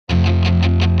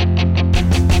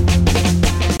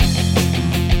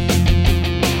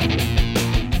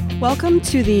Welcome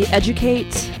to the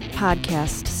Educate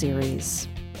podcast series,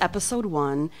 Episode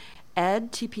 1,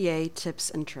 edTPA Tips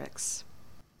and Tricks.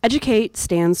 Educate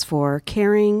stands for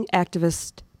Caring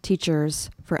Activist Teachers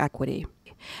for Equity.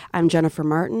 I'm Jennifer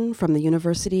Martin from the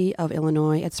University of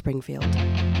Illinois at Springfield.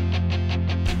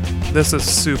 This is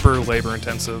super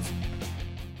labor-intensive.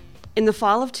 In the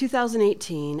fall of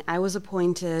 2018, I was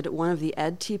appointed one of the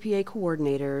edTPA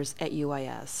coordinators at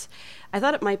UIS. I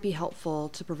thought it might be helpful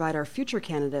to provide our future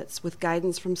candidates with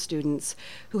guidance from students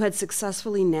who had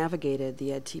successfully navigated the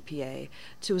edTPA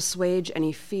to assuage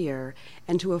any fear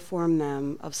and to inform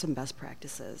them of some best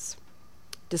practices.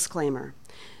 Disclaimer.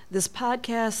 This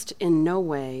podcast in no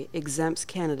way exempts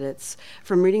candidates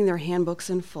from reading their handbooks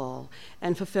in full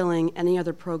and fulfilling any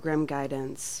other program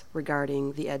guidance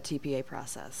regarding the edTPA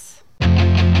process.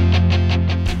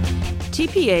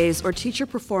 TPAs, or Teacher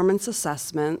Performance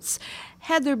Assessments,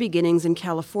 had their beginnings in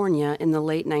California in the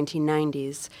late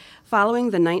 1990s, following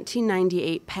the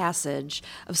 1998 passage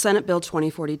of Senate Bill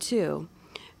 2042,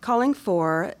 calling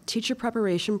for teacher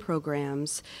preparation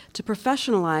programs to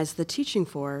professionalize the teaching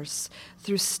force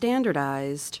through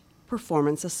standardized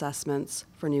performance assessments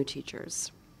for new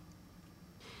teachers.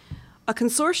 A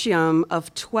consortium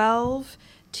of 12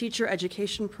 teacher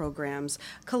education programs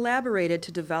collaborated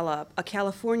to develop a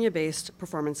California-based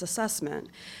performance assessment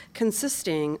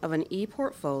consisting of an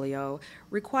e-portfolio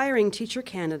requiring teacher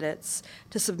candidates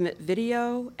to submit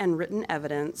video and written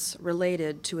evidence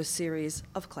related to a series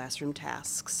of classroom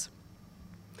tasks.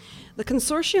 The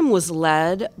consortium was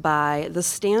led by the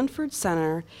Stanford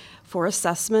Center for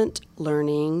Assessment,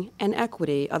 Learning, and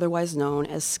Equity, otherwise known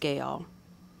as SCALE,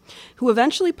 who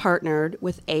eventually partnered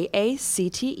with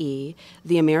AACTE,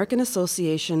 the American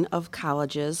Association of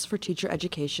Colleges for Teacher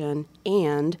Education,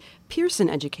 and Pearson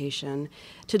Education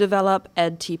to develop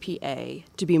edTPA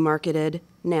to be marketed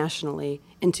nationally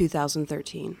in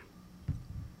 2013.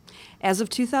 As of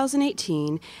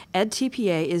 2018,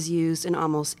 edTPA is used in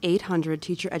almost 800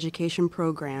 teacher education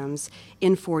programs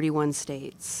in 41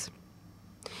 states.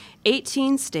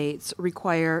 18 states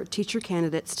require teacher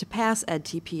candidates to pass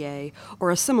edTPA or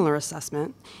a similar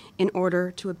assessment in order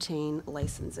to obtain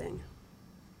licensing.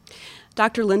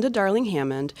 Dr. Linda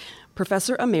Darling-Hammond,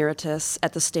 Professor Emeritus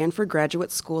at the Stanford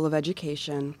Graduate School of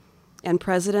Education and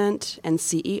President and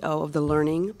CEO of the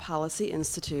Learning Policy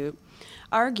Institute,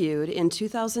 argued in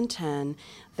 2010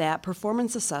 that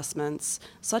performance assessments,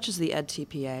 such as the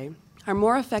edTPA, are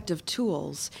more effective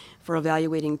tools for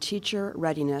evaluating teacher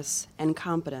readiness and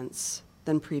competence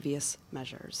than previous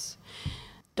measures.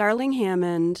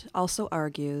 Darling-Hammond also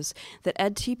argues that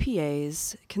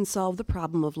edTPAs can solve the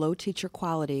problem of low teacher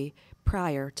quality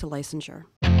prior to licensure.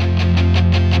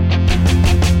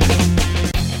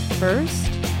 First,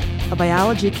 a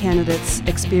biology candidate's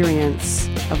experience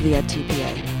of the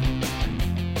edTPA.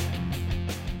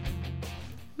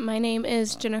 My name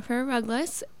is Jennifer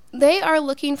Ruggless. They are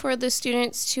looking for the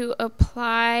students to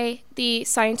apply the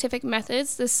scientific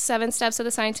methods, the 7 steps of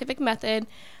the scientific method.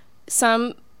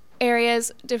 Some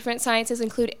areas, different sciences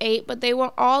include 8, but they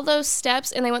want all those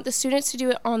steps and they want the students to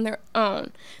do it on their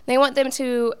own. They want them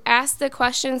to ask the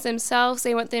questions themselves.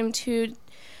 They want them to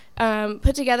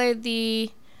put together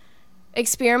the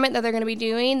experiment that they're going to be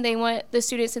doing. They want the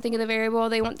students to think of the variable.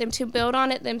 They want them to build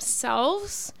on it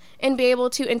themselves and be able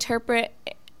to interpret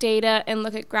data and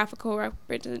look at graphical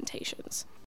representations.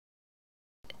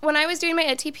 When I was doing my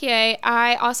edTPA,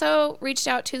 I also reached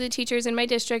out to the teachers in my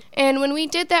district, and when we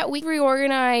did that, we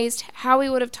reorganized how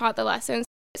we would have taught the lessons.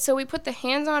 So we put the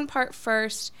hands-on part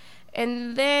first,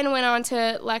 and then went on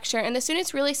to lecture, and the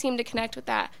students really seemed to connect with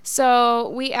that. So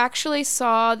we actually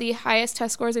saw the highest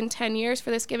test scores in 10 years for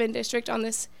this given district on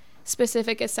this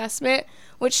specific assessment,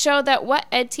 which showed that what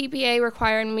edTPA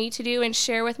required me to do and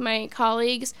share with my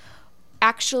colleagues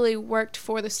actually worked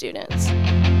for the students.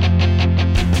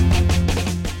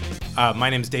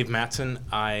 My name is Dave Mattson.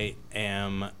 I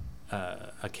am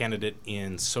a candidate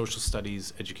in social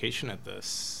studies education at the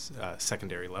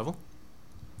secondary level.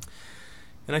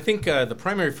 And I think the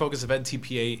primary focus of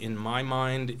edTPA in my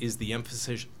mind is the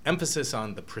emphasis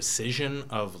on the precision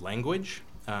of language.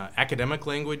 Academic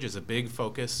language is a big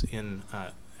focus in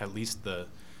at least the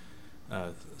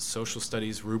social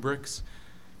studies rubrics.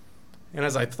 And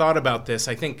as I've thought about this,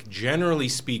 I think generally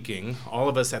speaking, all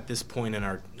of us at this point in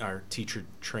our teacher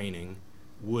training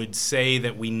would say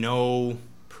that we know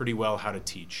pretty well how to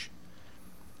teach.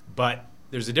 But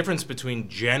there's a difference between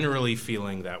generally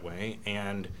feeling that way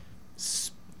and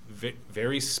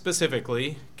very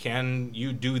specifically, can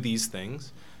you do these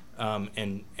things?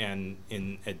 And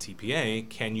in edTPA,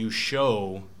 can you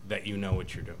show that you know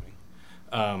what you're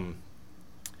doing?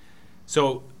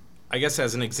 So I guess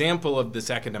as an example of this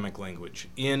academic language,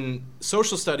 in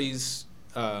social studies,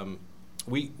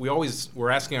 we're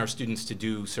asking our students to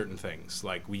do certain things.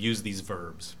 Like we use these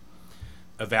verbs: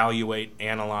 evaluate,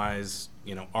 analyze,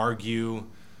 argue,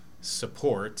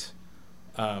 support.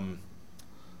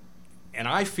 And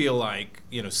I feel like,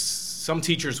 some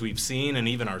teachers we've seen, and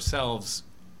even ourselves,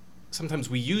 sometimes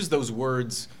we use those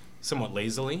words somewhat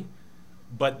lazily.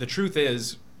 But the truth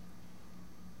is,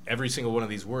 every single one of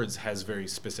these words has very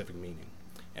specific meaning.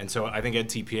 And so I think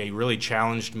edTPA really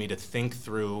challenged me to think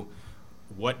through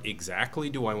what exactly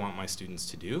do I want my students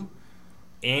to do,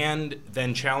 and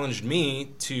then challenged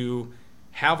me to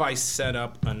have I set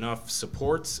up enough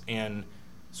supports and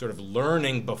sort of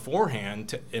learning beforehand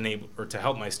to enable or to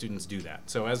help my students do that.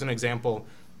 So as an example,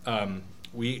 one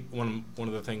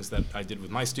of the things that I did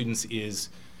with my students is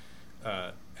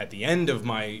at the end of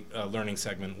my learning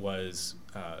segment was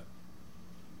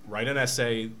write an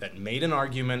essay that made an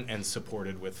argument and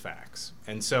supported with facts.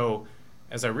 And so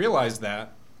as I realized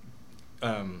that,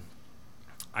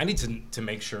 I need to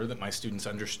make sure that my students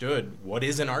understood what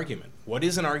is an argument. What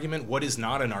is an argument? What is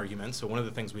not an argument? So one of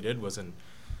the things we did was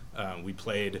we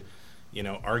played,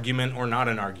 argument or not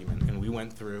an argument, and we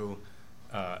went through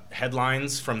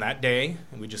headlines from that day,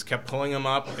 and we just kept pulling them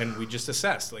up, and we just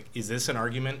assessed, like, is this an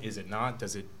argument? Is it not?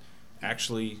 Does it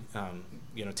actually,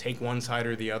 take one side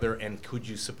or the other, and could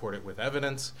you support it with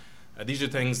evidence? These are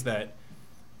things that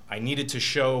I needed to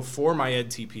show for my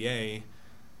edTPA,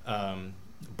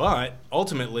 but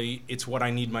ultimately, it's what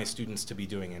I need my students to be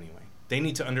doing anyway. They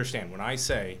need to understand when I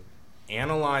say,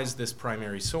 analyze this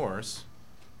primary source.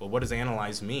 Well, what does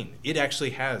analyze mean? It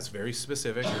actually has very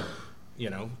specific,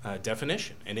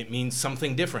 definition, and it means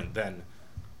something different than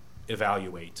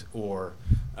evaluate or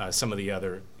some of the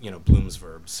other, Bloom's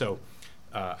verbs. So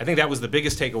I think that was the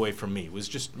biggest takeaway from me, was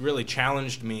just really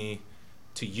challenged me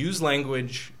to use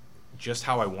language just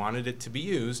how I wanted it to be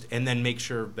used, and then make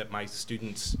sure that my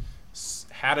students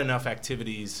had enough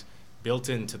activities built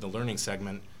into the learning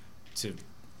segment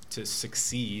to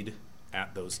succeed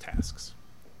at those tasks.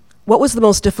 What was the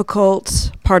most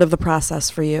difficult part of the process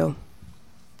for you?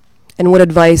 And what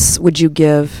advice would you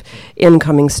give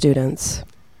incoming students?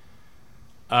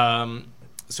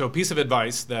 So a piece of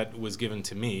advice that was given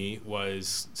to me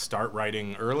was start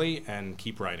writing early and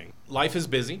keep writing. Life is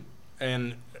busy,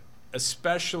 and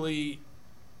especially,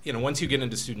 once you get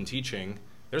into student teaching,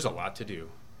 there's a lot to do.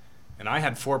 And I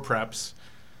had 4 preps,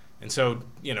 and so,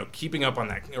 keeping up on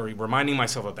that, or reminding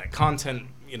myself of that content,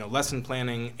 lesson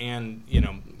planning and,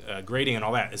 grading and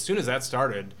all that. As soon as that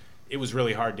started, it was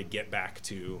really hard to get back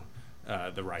to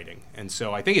the writing. And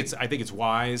so I think it's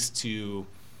wise to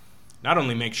not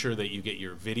only make sure that you get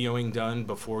your videoing done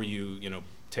before you,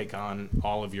 take on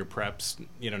all of your preps,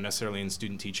 necessarily in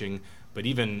student teaching, but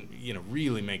even,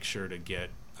 really make sure to get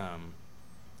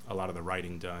a lot of the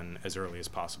writing done as early as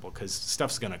possible, because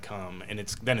stuff's going to come, and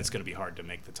it's going to be hard to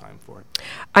make the time for it.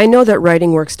 I know that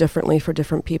writing works differently for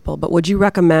different people, but would you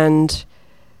recommend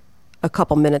a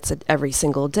couple minutes every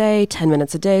single day, 10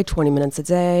 minutes a day, 20 minutes a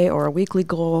day, or a weekly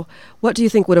goal? What do you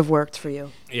think would have worked for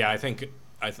you? Yeah, I think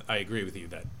I agree with you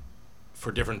that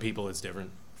for different people it's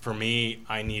different. For me,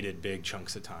 I needed big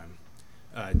chunks of time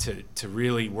to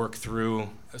really work through.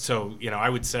 So, I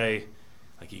would say,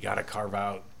 like, you got to carve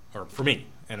out, or for me,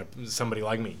 and somebody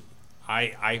like me,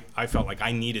 I felt like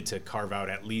I needed to carve out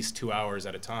at least 2 hours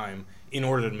at a time in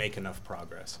order to make enough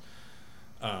progress.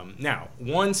 Now,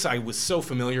 once I was so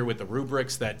familiar with the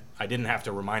rubrics that I didn't have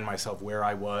to remind myself where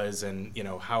I was and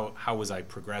how was I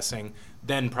progressing,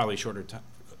 then probably shorter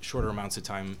amounts of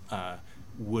time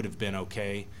would have been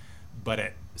okay.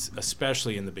 But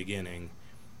especially in the beginning,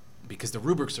 because the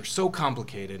rubrics are so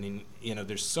complicated, and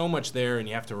there's so much there, and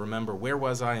you have to remember, where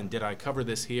was I and did I cover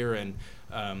this here, and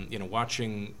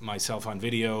watching myself on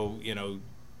video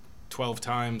 12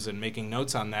 times and making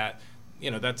notes on that,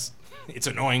 it's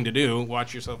annoying to do,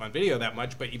 watch yourself on video that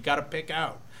much, but you've got to pick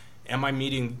out, am I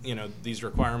meeting these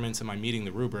requirements, am I meeting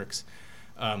the rubrics?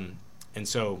 And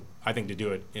so I think to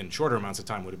do it in shorter amounts of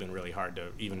time would have been really hard to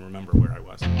even remember where I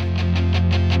was.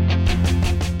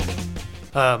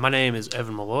 My name is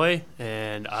Evan Malloy,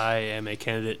 and I am a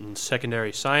candidate in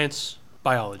secondary science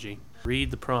biology.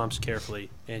 Read the prompts carefully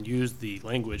and use the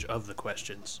language of the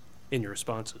questions in your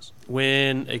responses.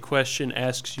 When a question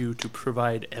asks you to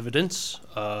provide evidence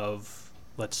of,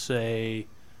 let's say,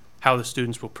 how the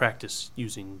students will practice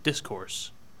using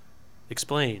discourse,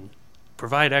 explain,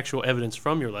 provide actual evidence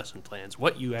from your lesson plans,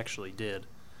 what you actually did.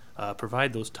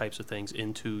 Provide those types of things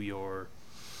into your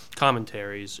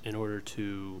commentaries in order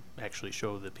to actually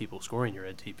show the people scoring your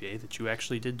edTPA that you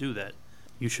actually did do that.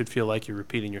 You should feel like you're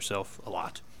repeating yourself a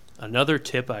lot. Another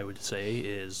tip I would say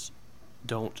is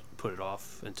don't put it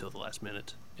off until the last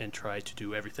minute and try to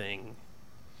do everything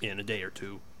in a day or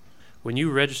two. When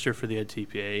you register for the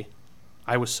edTPA,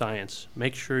 Iowa Science,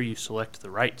 make sure you select the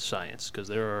right science because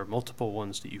there are multiple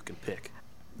ones that you can pick.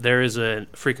 There is a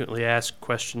frequently asked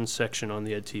questions section on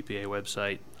the edTPA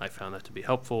website. I found that to be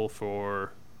helpful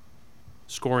for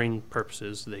scoring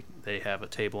purposes. They have a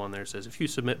table on there that says if you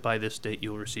submit by this date,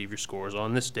 you'll receive your scores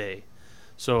on this day.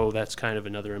 So that's kind of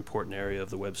another important area of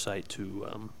the website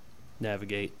to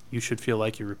navigate. You should feel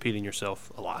like you're repeating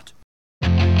yourself a lot.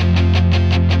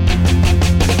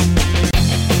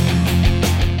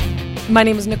 My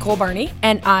name is Nicole Barney,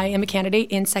 and I am a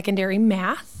candidate in secondary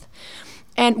math.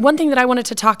 And one thing that I wanted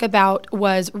to talk about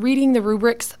was reading the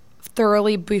rubrics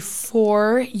thoroughly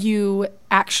before you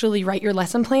actually write your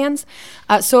lesson plans.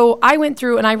 So I went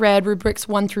through and I read rubrics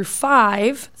 1 through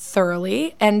 5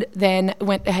 thoroughly, and then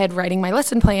went ahead writing my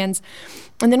lesson plans.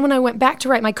 And then when I went back to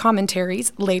write my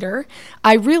commentaries later,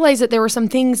 I realized that there were some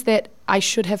things that I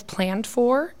should have planned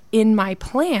for in my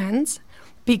plans,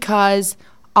 because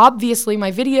obviously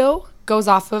my video goes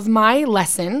off of my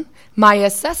lesson, my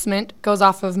assessment goes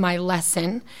off of my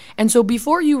lesson. And so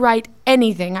before you write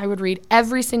anything, I would read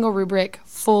every single rubric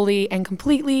fully and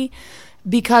completely,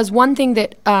 because one thing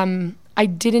that I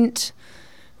didn't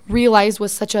realize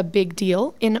was such a big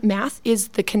deal in math is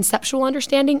the conceptual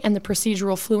understanding and the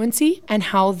procedural fluency and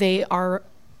how they are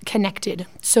connected.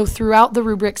 So throughout the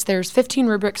rubrics, there's 15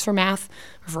 rubrics for math,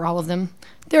 or for all of them.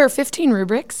 There are 15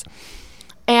 rubrics,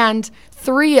 and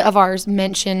 3 of ours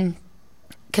mention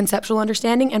conceptual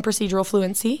understanding and procedural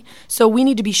fluency. So we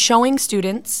need to be showing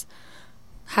students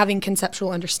having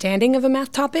conceptual understanding of a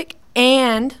math topic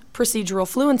and procedural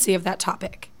fluency of that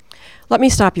topic. Let me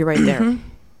stop you right there.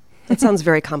 That sounds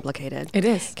very complicated. It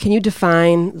is. Can you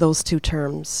define those two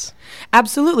terms?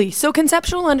 Absolutely. So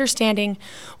conceptual understanding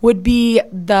would be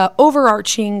the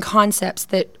overarching concepts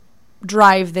that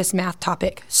drive this math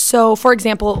topic. So for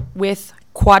example, with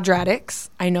quadratics,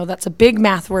 I know that's a big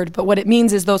math word, but what it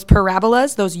means is those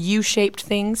parabolas, those U-shaped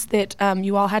things that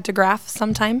you all had to graph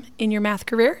sometime in your math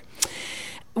career.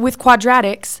 With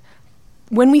quadratics,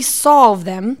 when we solve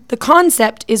them, the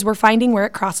concept is we're finding where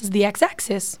it crosses the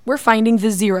x-axis. We're finding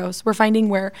the zeros. We're finding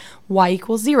where y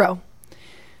equals 0.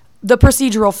 The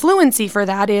procedural fluency for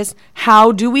that is,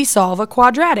 how do we solve a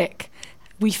quadratic?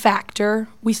 We factor,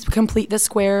 we complete the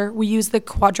square, we use the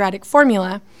quadratic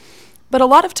formula. But a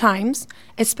lot of times,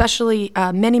 especially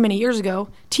many, many years ago,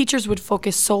 teachers would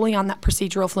focus solely on that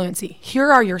procedural fluency.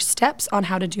 Here are your steps on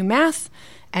how to do math,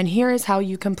 and here is how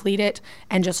you complete it,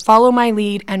 and just follow my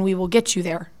lead, and we will get you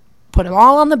there. Put them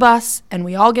all on the bus, and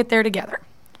we all get there together.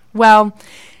 Well,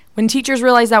 when teachers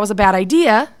realized that was a bad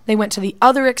idea, they went to the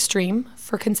other extreme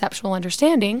for conceptual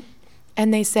understanding,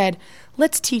 and they said,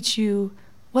 let's teach you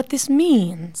what this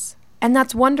means. And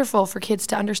that's wonderful for kids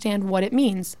to understand what it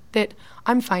means, that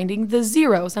I'm finding the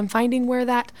zeros. I'm finding where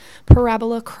that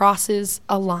parabola crosses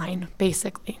a line,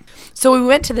 basically. So we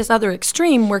went to this other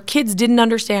extreme where kids didn't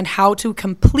understand how to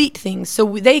complete things.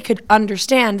 So they could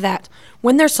understand that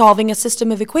when they're solving a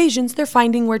system of equations, they're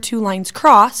finding where 2 lines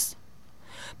cross,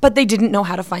 but they didn't know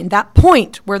how to find that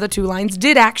point where the 2 lines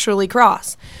did actually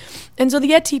cross. And so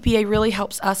the edTPA really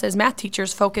helps us as math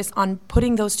teachers focus on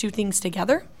putting those 2 things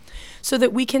together, so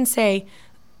that we can say,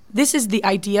 this is the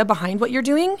idea behind what you're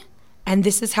doing, and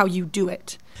this is how you do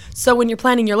it. So when you're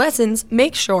planning your lessons,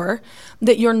 make sure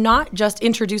that you're not just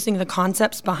introducing the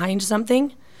concepts behind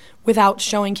something without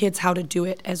showing kids how to do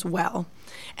it as well.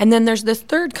 And then there's this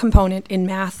third component in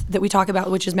math that we talk about,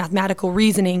 which is mathematical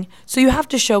reasoning. So you have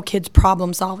to show kids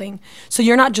problem solving. So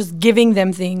you're not just giving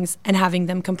them things and having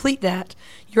them complete that.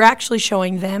 You're actually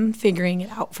showing them figuring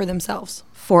it out for themselves.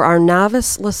 For our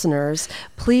novice listeners,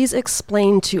 please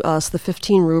explain to us the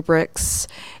 15 rubrics,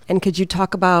 and could you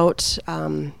talk about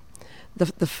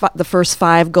the first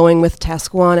 5 going with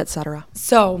task 1, etc.?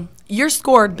 So you're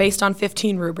scored based on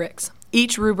 15 rubrics.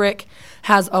 Each rubric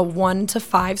has a 1 to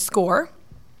 5 score.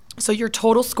 So your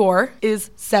total score is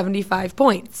 75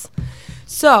 points.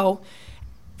 So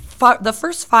the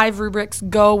first 5 rubrics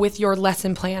go with your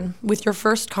lesson plan, with your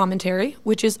first commentary,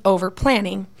 which is over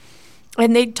planning.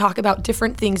 And they talk about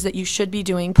different things that you should be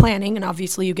doing planning, and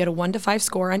obviously you get a 1 to 5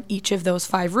 score on each of those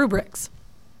 5 rubrics.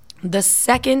 The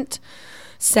second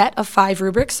set of 5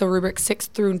 rubrics, so rubrics 6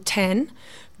 through 10,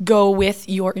 go with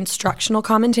your instructional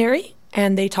commentary,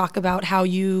 and they talk about how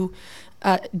you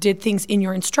did things in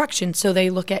your instruction. So they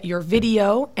look at your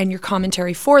video and your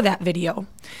commentary for that video.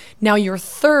 Now your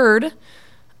third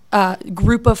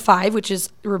group of 5, which is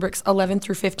rubrics 11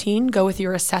 through 15, go with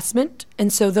your assessment.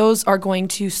 And so those are going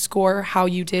to score how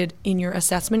you did in your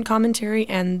assessment commentary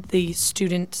and the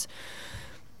student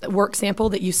work sample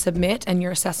that you submit and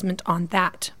your assessment on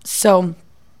that. So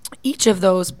each of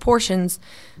those portions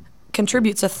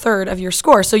contributes a third of your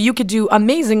score. So you could do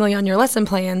amazingly on your lesson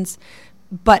plans,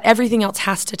 but everything else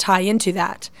has to tie into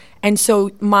that. And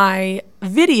so my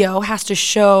video has to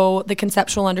show the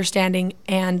conceptual understanding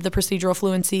and the procedural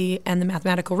fluency and the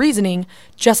mathematical reasoning,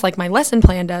 just like my lesson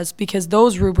plan does, because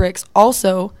those rubrics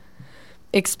also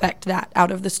expect that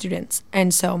out of the students.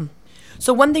 And so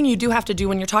one thing you do have to do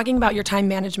when you're talking about your time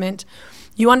management,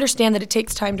 you understand that it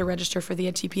takes time to register for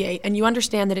the edTPA, and you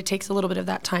understand that it takes a little bit of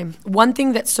that time. One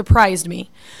thing that surprised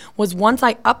me was once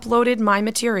I uploaded my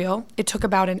material, it took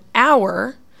about an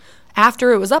hour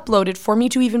after it was uploaded for me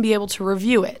to even be able to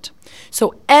review it.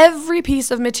 So every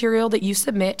piece of material that you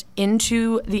submit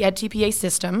into the edTPA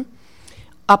system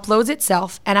uploads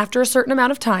itself, and after a certain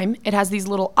amount of time, it has these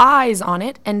little eyes on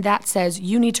it, and that says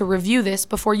you need to review this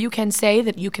before you can say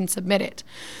that you can submit it.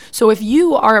 So if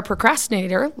you are a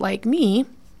procrastinator like me,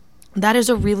 that is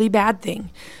a really bad thing,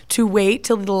 to wait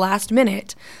till the last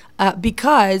minute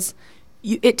because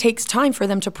it takes time for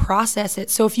them to process it.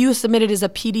 So if you submit it as a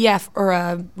PDF or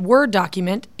a Word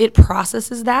document, it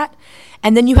processes that,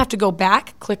 and then you have to go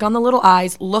back, click on the little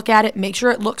eyes, look at it, make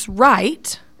sure it looks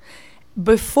right,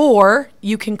 before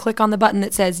you can click on the button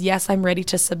that says, yes, I'm ready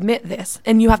to submit this.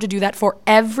 And you have to do that for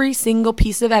every single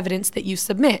piece of evidence that you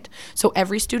submit. So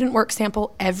every student work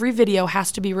sample, every video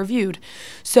has to be reviewed.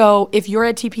 So if your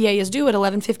edTPA is due at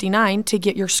 11:59 to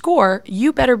get your score,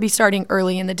 you better be starting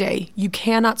early in the day. You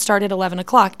cannot start at 11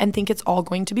 o'clock and think it's all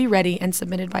going to be ready and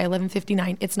submitted by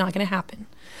 11:59. It's not going to happen.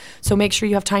 So make sure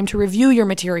you have time to review your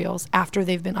materials after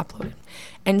they've been uploaded.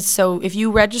 And so if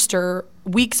you register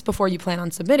weeks before you plan on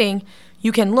submitting,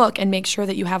 you can look and make sure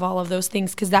that you have all of those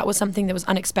things, because that was something that was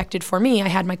unexpected for me. I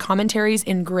had my commentaries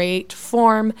in great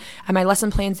form and my lesson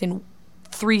plans in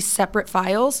 3 separate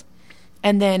files,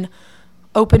 and then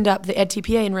opened up the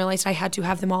edTPA and realized I had to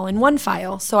have them all in one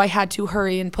file. So I had to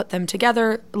hurry and put them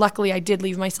together. Luckily, I did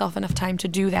leave myself enough time to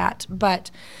do that. But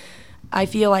I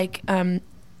feel like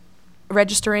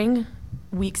registering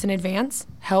weeks in advance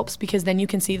helps, because then you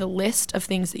can see the list of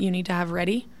things that you need to have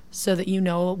ready so that you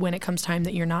know when it comes time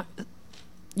that you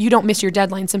don't miss your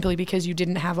deadline simply because you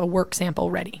didn't have a work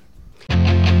sample ready.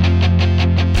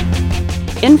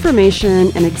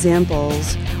 Information and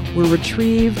examples were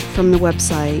retrieved from the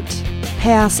website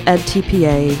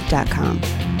passedtpa.com.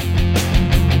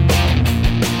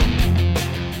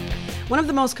 One of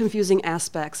the most confusing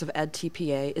aspects of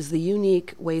edTPA is the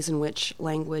unique ways in which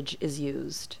language is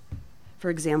used. For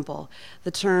example,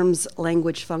 the terms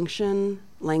language function,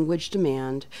 language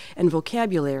demand, and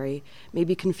vocabulary may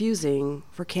be confusing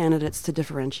for candidates to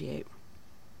differentiate.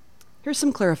 Here's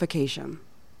some clarification.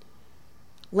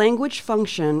 Language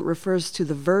function refers to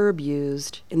the verb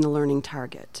used in the learning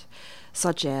target,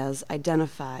 such as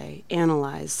identify,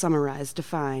 analyze, summarize,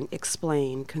 define,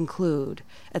 explain, conclude,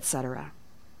 etc.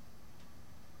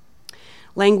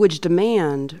 Language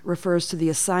demand refers to the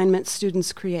assignment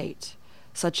students create,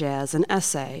 such as an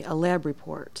essay, a lab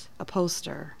report, a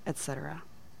poster, etc.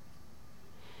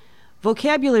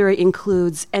 Vocabulary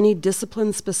includes any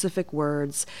discipline-specific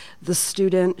words the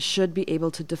student should be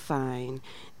able to define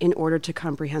in order to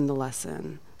comprehend the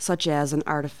lesson, such as an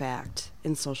artifact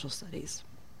in social studies.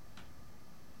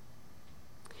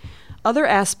 Other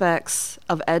aspects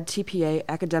of edTPA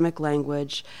academic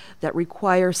language that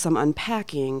require some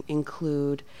unpacking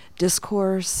include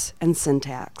discourse and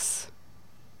syntax.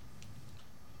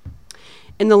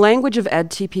 In the language of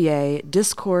edTPA,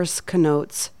 discourse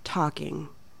connotes talking.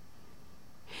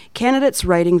 Candidates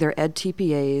writing their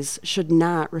edTPAs should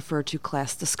not refer to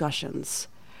class discussions.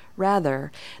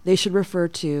 Rather, they should refer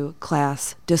to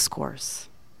class discourse.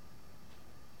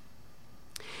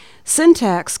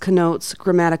 Syntax connotes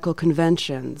grammatical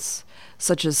conventions,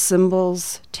 such as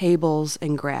symbols, tables,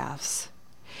 and graphs.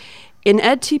 In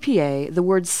edTPA, the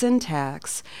word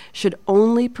syntax should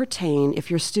only pertain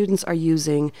if your students are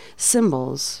using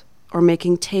symbols or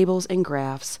making tables and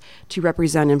graphs to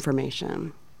represent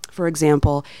information. For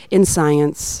example, in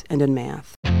science and in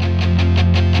math.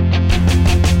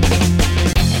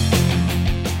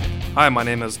 Hi, my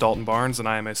name is Dalton Barnes, and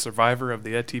I am a survivor of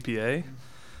the edTPA.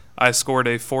 I scored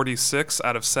a 46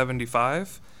 out of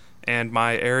 75, and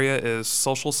my area is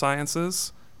social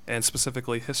sciences, and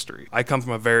specifically history. I come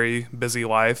from a very busy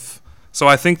life, so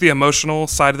I think the emotional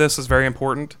side of this is very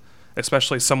important,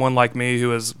 especially someone like me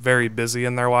who is very busy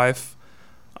in their life.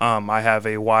 I have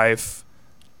a wife,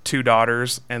 2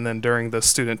 daughters, and then during the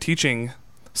student teaching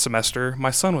semester,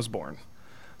 my son was born.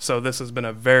 So this has been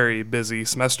a very busy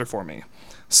semester for me.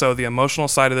 So the emotional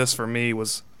side of this for me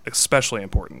was especially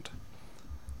important.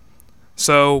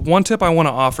 So one tip I want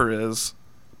to offer is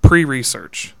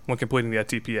pre-research when completing the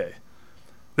edTPA.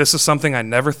 This is something I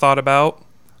never thought about,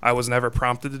 I was never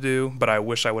prompted to do, but I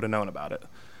wish I would have known about it.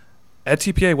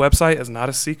 edTPA website is not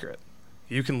a secret.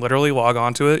 You can literally log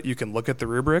onto it, you can look at the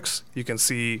rubrics, you can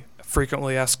see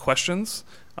frequently asked questions,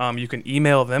 you can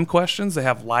email them questions, they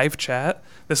have live chat.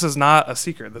 This is not a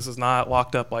secret, this is not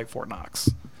locked up like Fort Knox.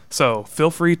 So feel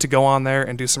free to go on there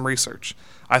and do some research.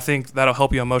 I think that'll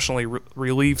help you emotionally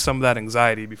relieve some of that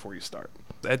anxiety before you start.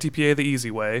 The edTPA the easy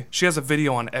way, she has a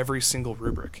video on every single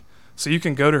rubric. So you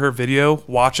can go to her video,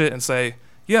 watch it, and say,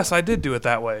 yes, I did do it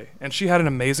that way, and she had an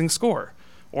amazing score.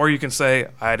 Or you can say,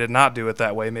 I did not do it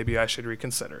that way, maybe I should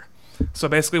reconsider. So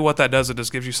basically what that does, it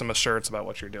just gives you some assurance about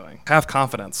what you're doing. Have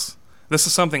confidence. This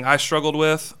is something I struggled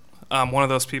with. I'm one of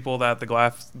those people that the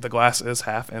glass is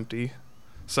half empty.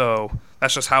 So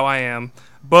that's just how I am.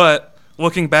 But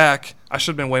looking back, I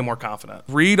should have been way more confident.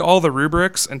 Read all the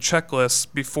rubrics and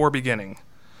checklists before beginning.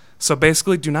 So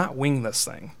basically, do not wing this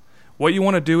thing. What you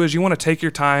want to do is you want to take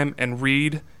your time and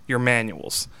read your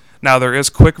manuals. Now, there is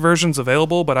quick versions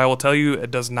available, but I will tell you it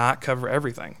does not cover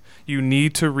everything. You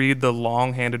need to read the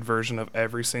long-handed version of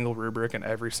every single rubric and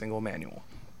every single manual.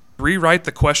 Rewrite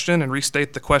the question and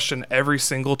restate the question every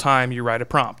single time you write a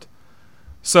prompt.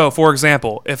 So, for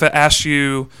example, if it asks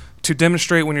you to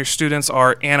demonstrate when your students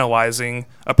are analyzing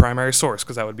a primary source,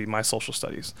 because that would be my social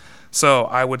studies. So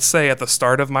I would say at the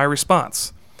start of my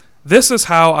response, this is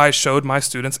how I showed my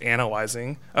students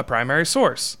analyzing a primary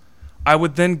source. I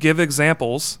would then give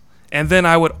examples, and then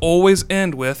I would always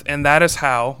end with, and that is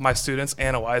how my students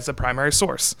analyze a primary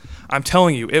source. I'm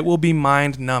telling you, it will be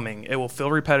mind-numbing. It will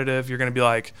feel repetitive. You're going to be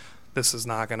like, this is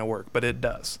not going to work, but it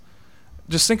does.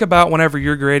 Just think about whenever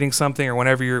you're grading something or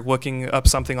whenever you're looking up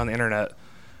something on the internet,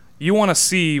 you want to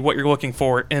see what you're looking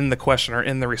for in the question or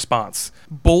in the response.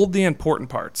 Bold the important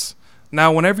parts.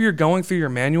 Now, whenever you're going through your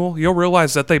manual, you'll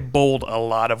realize that they bold a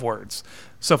lot of words.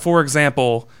 So, for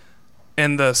example,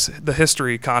 in the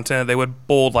history content, they would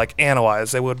bold like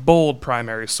analyze, they would bold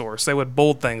primary source, they would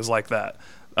bold things like that.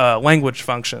 Language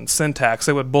functions, syntax,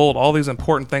 they would bold all these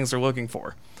important things they're looking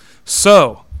for.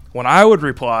 So, when I would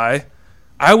reply,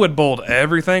 I would bold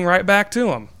everything right back to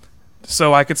them.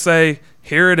 So I could say,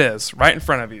 here it is, right in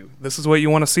front of you. This is what you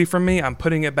want to see from me. I'm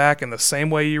putting it back in the same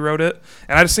way you wrote it.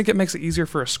 And I just think it makes it easier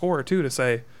for a scorer, too, to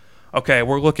say, okay,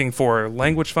 we're looking for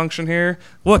language function here.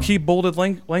 Look, he bolded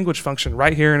language function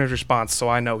right here in his response, so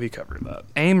I know he covered that.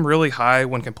 Aim really high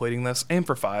when completing this. Aim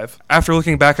for 5. After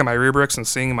looking back at my rubrics and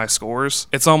seeing my scores,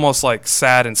 it's almost like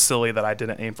sad and silly that I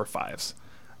didn't aim for 5s.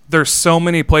 There's so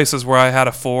many places where I had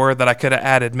a 4 that I could have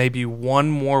added maybe one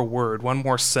more word, one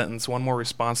more sentence, one more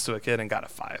response to a kid and got a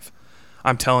 5.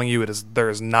 I'm telling you, there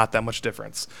is not that much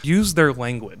difference. Use their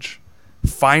language.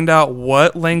 Find out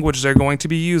what language they're going to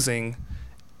be using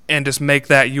and just make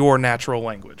that your natural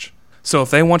language. So if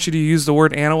they want you to use the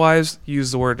word analyze,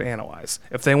 use the word analyze.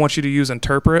 If they want you to use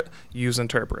interpret, use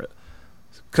interpret.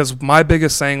 Because my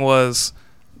biggest thing was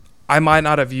I might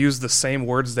not have used the same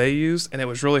words they used, and it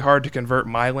was really hard to convert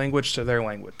my language to their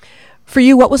language. For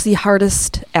you, what was the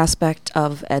hardest aspect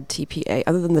of edTPA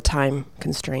other than the time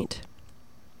constraint?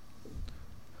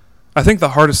 I think the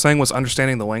hardest thing was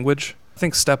understanding the language. I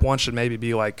think step 1 should maybe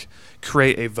be like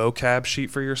create a vocab sheet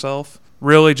for yourself.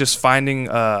 Really just finding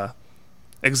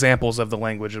examples of the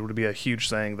language would be a huge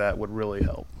thing that would really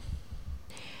help.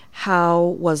 How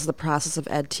was the process of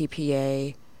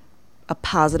edTPA a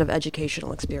positive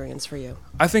educational experience for you?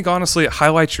 I think honestly it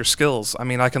highlights your skills. I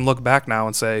mean, I can look back now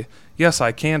and say, yes,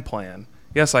 I can plan.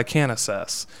 Yes, I can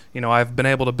assess. I've been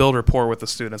able to build rapport with the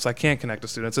students. I can connect to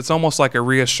students. It's almost like a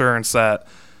reassurance that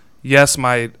yes,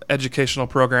 my educational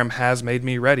program has made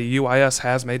me ready. UIS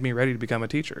has made me ready to become a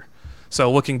teacher.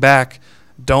 So looking back,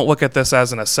 don't look at this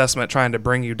as an assessment trying to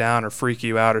bring you down or freak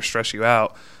you out or stress you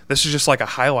out. This is just like a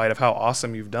highlight of how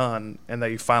awesome you've done and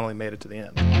that you finally made it to the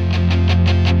end.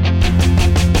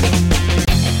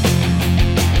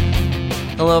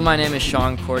 Hello, my name is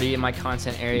Sean Cordy, and my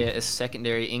content area is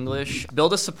secondary English.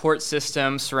 Build a support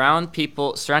system, surround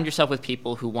yourself with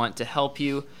people who want to help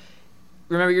you.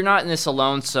 Remember, you're not in this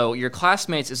alone, so your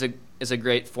classmates is a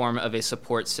great form of a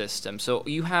support system. So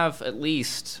you have at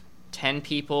least 10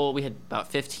 people. We had about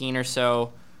 15 or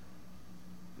so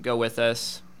go with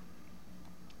us.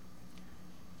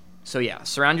 So yeah,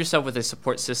 surround yourself with a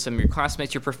support system. Your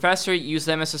classmates, your professor, use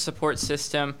them as a support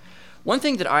system. One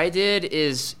thing that I did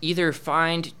is either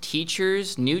find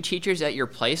new teachers at your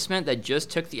placement that just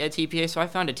took the edTPA. So I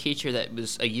found a teacher that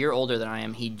was a year older than I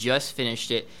am. He just finished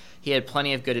it. He had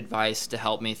plenty of good advice to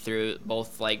help me through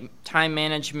both like time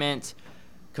management,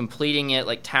 completing it,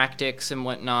 like tactics and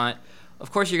whatnot.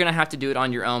 Of course, you're going to have to do it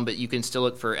on your own, but you can still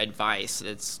look for advice.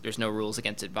 There's no rules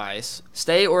against advice.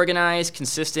 Stay organized,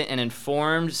 consistent, and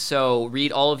informed. So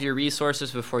read all of your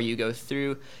resources before you go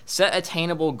through. Set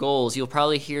attainable goals. You'll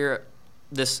probably hear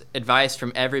this advice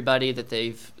from everybody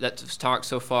that's talked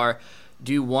so far.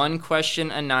 Do one question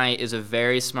a night is a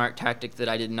very smart tactic that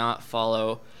I did not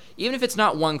follow. Even if it's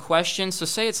not one question, so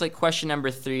say it's like question number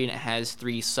 3 and it has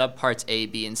 3 subparts A,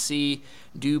 B, and C.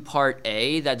 Do part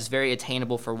A, that's very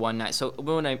attainable for one night. So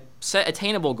when I set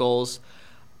attainable goals,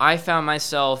 I found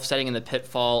myself setting in the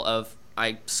pitfall of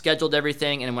I scheduled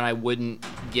everything, and when I wouldn't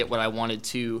get what I wanted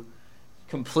to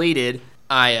completed,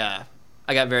 I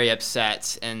got very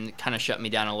upset and kind of shut me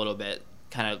down a little bit,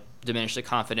 kind of diminished the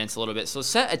confidence a little bit. So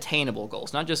set attainable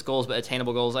goals, not just goals, but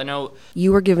attainable goals. I know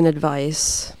You were given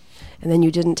advice, and then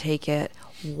you didn't take it.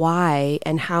 Why,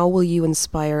 and how will you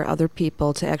inspire other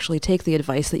people to actually take the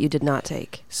advice that you did not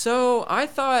take? So I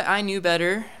thought I knew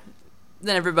better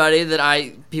than everybody,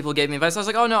 people gave me advice. I was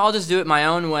like, oh no, I'll just do it my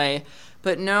own way.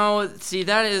 But no, see,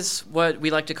 that is what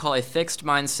we like to call a fixed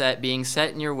mindset, being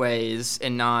set in your ways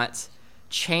and not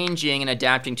changing and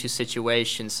adapting to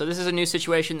situations. So this is a new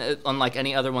situation that, unlike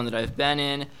any other one that I've been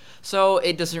in. So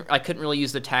I couldn't really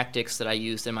use the tactics that I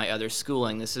used in my other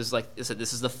schooling. This is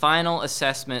the final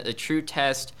assessment, a true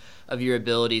test of your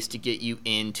abilities to get you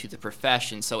into the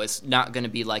profession. So it's not going to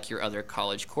be like your other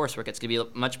college coursework. It's going to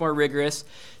be much more rigorous,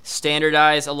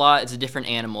 standardized a lot. It's a different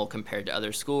animal compared to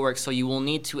other schoolwork. So you will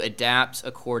need to adapt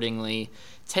accordingly.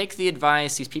 Take the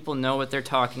advice. These people know what they're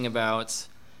talking about.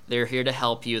 They're here to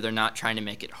help you. They're not trying to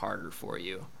make it harder for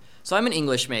you. So I'm an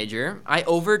English major. I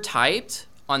overtyped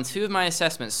on 2 of my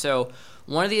assessments. So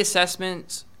one of the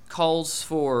assessments calls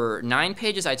for 9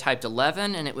 pages. I typed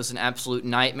 11, and it was an absolute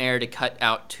nightmare to cut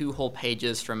out 2 whole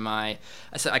pages from I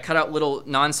cut out little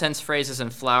nonsense phrases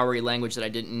and flowery language that I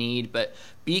didn't need. But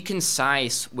be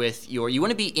concise with you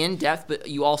want to be in depth, but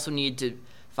you also need to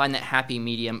find that happy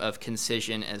medium of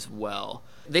concision as well.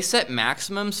 They set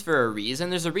maximums for a reason.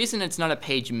 There's a reason it's not a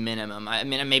page minimum. I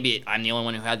mean, maybe I'm the only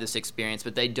one who had this experience,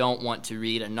 but they don't want to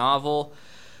read a novel.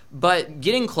 But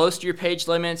getting close to your page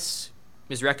limits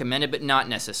is recommended, but not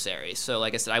necessary. So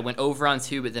like I said, I went over on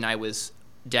 2, but then I was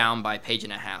down by 1.5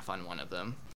 pages on one of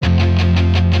them.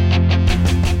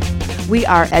 We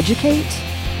are Educate,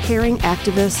 Caring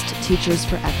Activist Teachers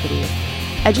for Equity.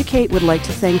 Educate would like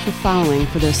to thank the following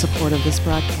for their support of this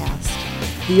broadcast: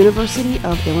 the University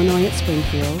of Illinois at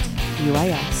Springfield,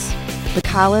 UIS, the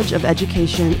College of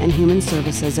Education and Human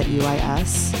Services at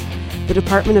UIS, the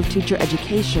Department of Teacher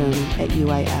Education at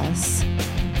UIS,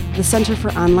 the Center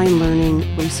for Online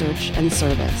Learning, Research, and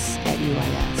Service at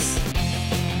UIS.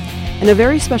 And a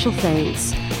very special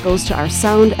thanks goes to our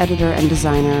sound editor and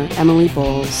designer, Emily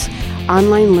Bowles,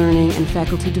 online learning and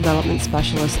faculty development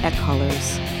specialist at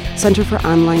Colors, Center for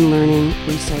Online Learning,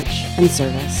 Research, and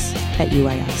Service at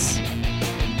UIS.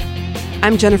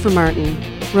 I'm Jennifer Martin.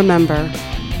 Remember,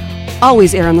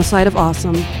 always err on the side of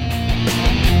awesome.